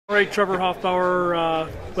All right, Trevor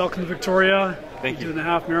Hofbauer, welcome to Victoria. Thank you. Doing the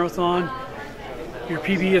half marathon. Your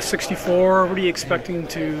PB is 64. What are you expecting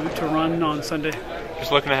to run on Sunday?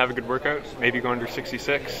 Just looking to have a good workout, maybe go under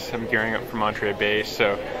 66. I'm gearing up for Monterey Bay,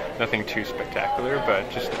 so nothing too spectacular,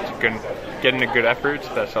 but just getting a good effort.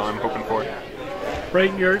 That's all I'm hoping for.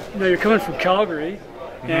 Right, you're coming from Calgary,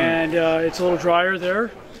 and it's a little drier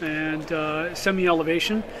there, and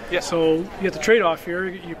semi-elevation. Yeah. So you get the trade-off here.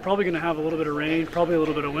 You're probably going to have a little bit of rain, probably a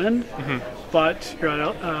little bit of wind, but you're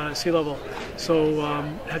at sea level. So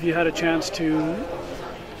have you had a chance to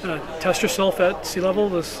test yourself at sea level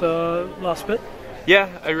this last bit? Yeah,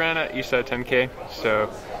 I ran at Eastside 10K, so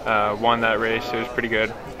won that race. It was pretty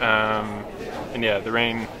good. And yeah, the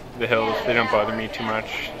rain, the hills, they don't bother me too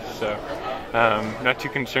much, so not too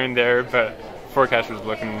concerned there, but forecast was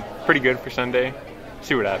looking pretty good for Sunday.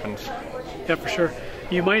 See what happens. Yeah, for sure.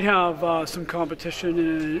 You might have some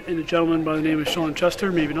competition in a gentleman by the name of Sean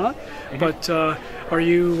Chester, maybe not, but are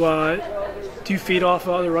you do you feed off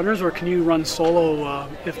other runners, or can you run solo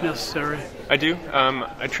if necessary? I do.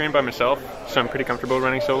 I train by myself, so I'm pretty comfortable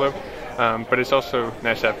running solo. But it's also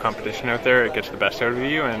nice to have competition out there. It gets the best out of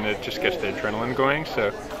you, and it just gets the adrenaline going.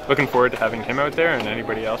 So looking forward to having him out there and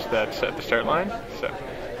anybody else that's at the start line. So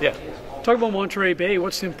yeah. Talk about Monterey Bay.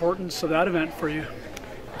 What's the importance of that event for you?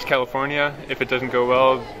 It's California. If it doesn't go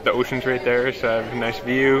well, the ocean's right there, so I have a nice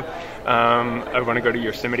view. I want to go to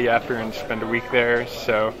Yosemite after and spend a week there,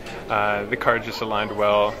 so the card just aligned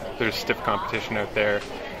well. There's stiff competition out there,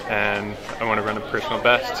 and I want to run a personal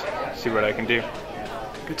best, see what I can do.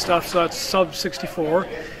 Good stuff. So that's sub 64.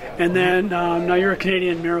 And then now you're a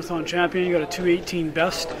Canadian marathon champion. You got a 2:18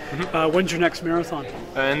 best. When's your next marathon?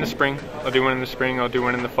 In the spring. I'll do one in the spring. I'll do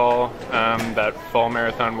one in the fall. That fall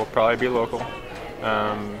marathon will probably be local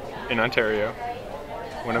in Ontario.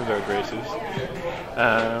 One of those races.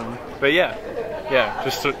 But yeah,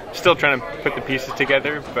 just still trying to put the pieces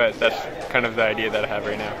together, but that's kind of the idea that I have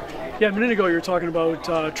right now. Yeah, a minute ago you were talking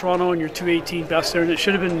about Toronto and your 2:18 best there, and it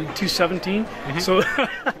should have been 2:17. So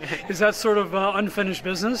is that sort of unfinished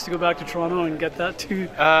business to go back to Toronto and get that to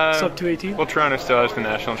sub 2:18? Well, Toronto still has the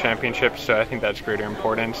national championship, so I think that's greater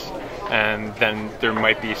importance. And then there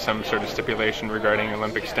might be some sort of stipulation regarding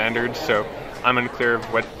Olympic standards, so I'm unclear of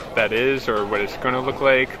what that is or what it's going to look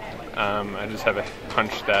like. I just have a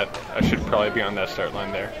hunch that I should probably be on that start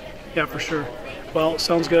line there. Yeah, for sure. Well,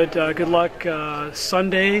 sounds good. Good luck this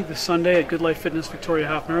Sunday at GoodLife Fitness Victoria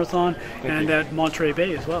Half Marathon, and at Monterey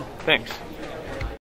Bay as well. Thanks.